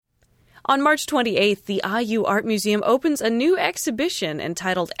On March 28th, the IU Art Museum opens a new exhibition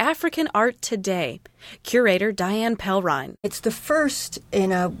entitled African Art Today. Curator Diane Pellrine. It's the first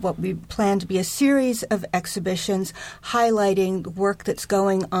in what we plan to be a series of exhibitions highlighting the work that's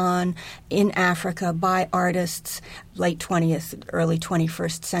going on in Africa by artists late 20th, early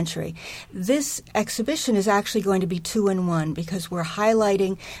 21st century. This exhibition is actually going to be two-in-one because we're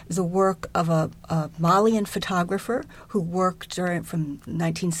highlighting the work of a Malian photographer who worked from the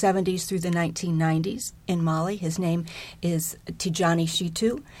 1970s through the 1990s in Mali. His name is Tidjani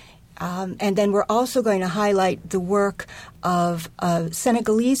Chitou. And then we're also going to highlight the work of a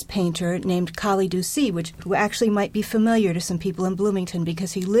Senegalese painter named Kalidou Sy, who actually might be familiar to some people in Bloomington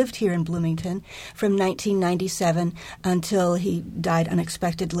because he lived here in Bloomington from 1997 until he died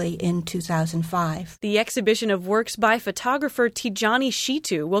unexpectedly in 2005. The exhibition of works by photographer Tidjani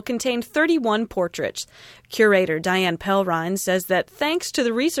Chitou will contain 31 portraits. Curator Diane Pellrine says that thanks to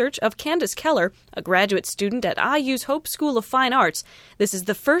the research of Candace Keller, a graduate student at IU's Hope School of Fine Arts, this is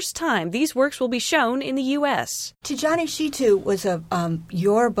the first time these works will be shown in the U.S. Tidjani Chitou was a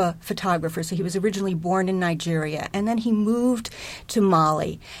Yoruba photographer, so he was originally born in Nigeria, and then he moved to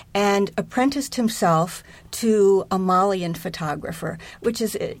Mali and apprenticed himself to a Malian photographer, which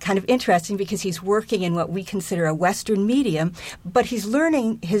is kind of interesting because he's working in what we consider a Western medium, but he's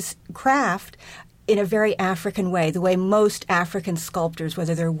learning his craft in a very African way, the way most African sculptors,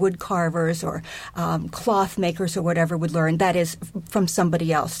 whether they're wood carvers or cloth makers or whatever, would learn, that is, from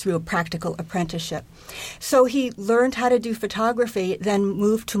somebody else through a practical apprenticeship. So he learned how to do photography, then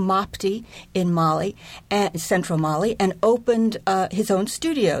moved to Mopti in Mali, central Mali, and opened his own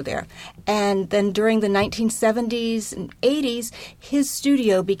studio there. And then during the 1970s and 80s, his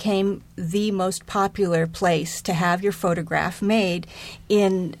studio became the most popular place to have your photograph made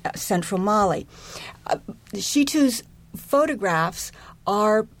in central Mali. Chitou's photographs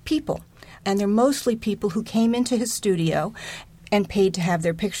are people, and they're mostly people who came into his studio and paid to have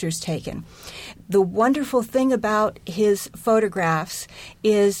their pictures taken. The wonderful thing about his photographs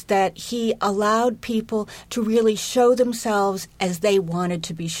is that he allowed people to really show themselves as they wanted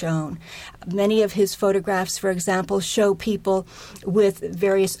to be shown. Many of his photographs, for example, show people with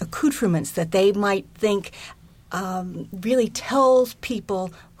various accoutrements that they might think really tells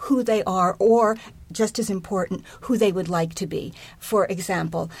people who they are, or just as important, who they would like to be. For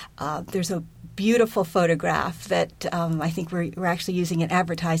example, there's a beautiful photograph that I think we're actually using in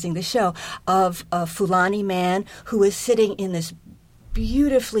advertising the show of a Fulani man who is sitting in this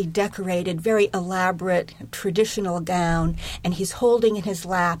beautifully decorated, very elaborate, traditional gown, and he's holding in his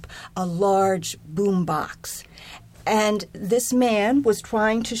lap a large boom box. And this man was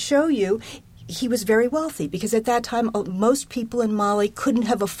trying to show you he was very wealthy because at that time most people in Mali couldn't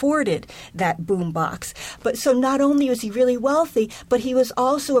have afforded that boom box. But so not only was he really wealthy, but he was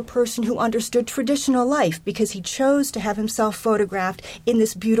also a person who understood traditional life because he chose to have himself photographed in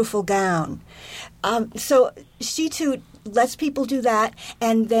this beautiful gown. So Chitou lets people do that,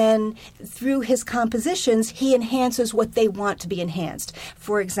 and then through his compositions, he enhances what they want to be enhanced.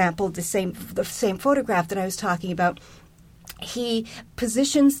 For example, the same photograph that I was talking about, he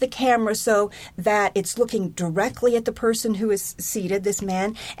positions the camera so that it's looking directly at the person who is seated, this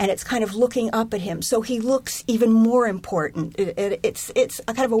man, and it's kind of looking up at him. So he looks even more important. It's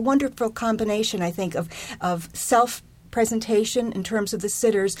a kind of a wonderful combination, I think, of self-presentation in terms of the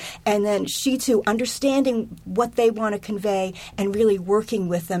sitters, and then Chitou understanding what they want to convey and really working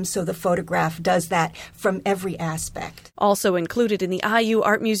with them so the photograph does that from every aspect. Also included in the IU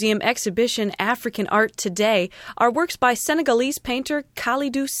Art Museum exhibition African Art Today are works by Senegalese painter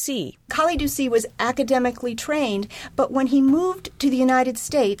Kalidou Sy. Kalidou Sy was academically trained, but when he moved to the United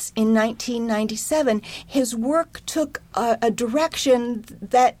States in 1997, his work took a direction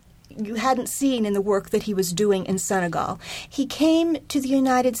that you hadn't seen in the work that he was doing in Senegal. He came to the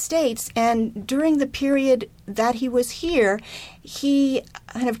United States, and during the period that he was here, he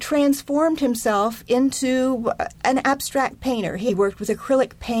kind of transformed himself into an abstract painter. He worked with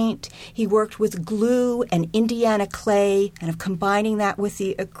acrylic paint, he worked with glue and Indiana clay, kind of combining that with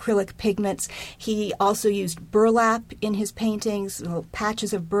the acrylic pigments. He also used burlap in his paintings, little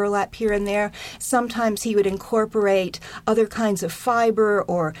patches of burlap here and there. Sometimes he would incorporate other kinds of fiber,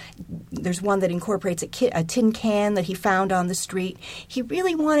 or there's one that incorporates a tin can that he found on the street. He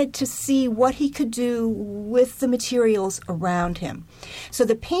really wanted to see what he could do with the materials around him. So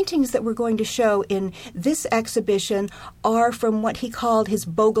the paintings that we're going to show in this exhibition are from what he called his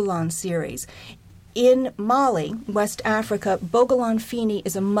Bogolan series. In Mali, West Africa, Bogolan Fini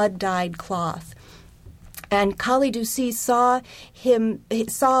is a mud-dyed cloth. And Kalidou Sy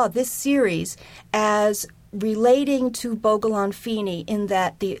saw this series as relating to Bogolon-Fini in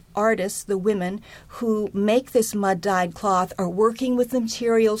that the artists, the women who make this mud-dyed cloth, are working with the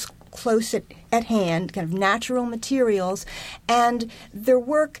materials close at hand, kind of natural materials, and their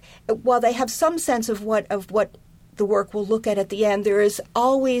work, while they have some sense of what the work will look at the end, there is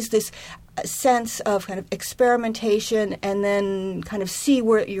always this sense of kind of experimentation, and then kind of seeing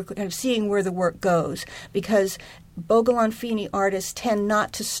where the work goes, because Bogolon-Fini artists tend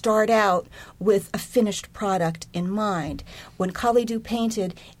not to start out with a finished product in mind. When Kalidou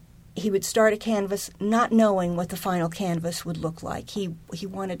painted, he would start a canvas not knowing what the final canvas would look like. He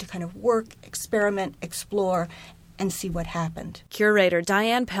wanted to kind of work, experiment, explore, and see what happened. Curator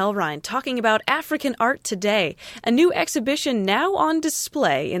Diane Pellrein talking about African art today, a new exhibition now on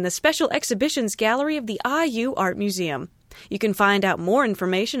display in the Special Exhibitions Gallery of the IU Art Museum. You can find out more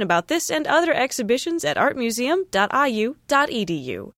information about this and other exhibitions at artmuseum.iu.edu.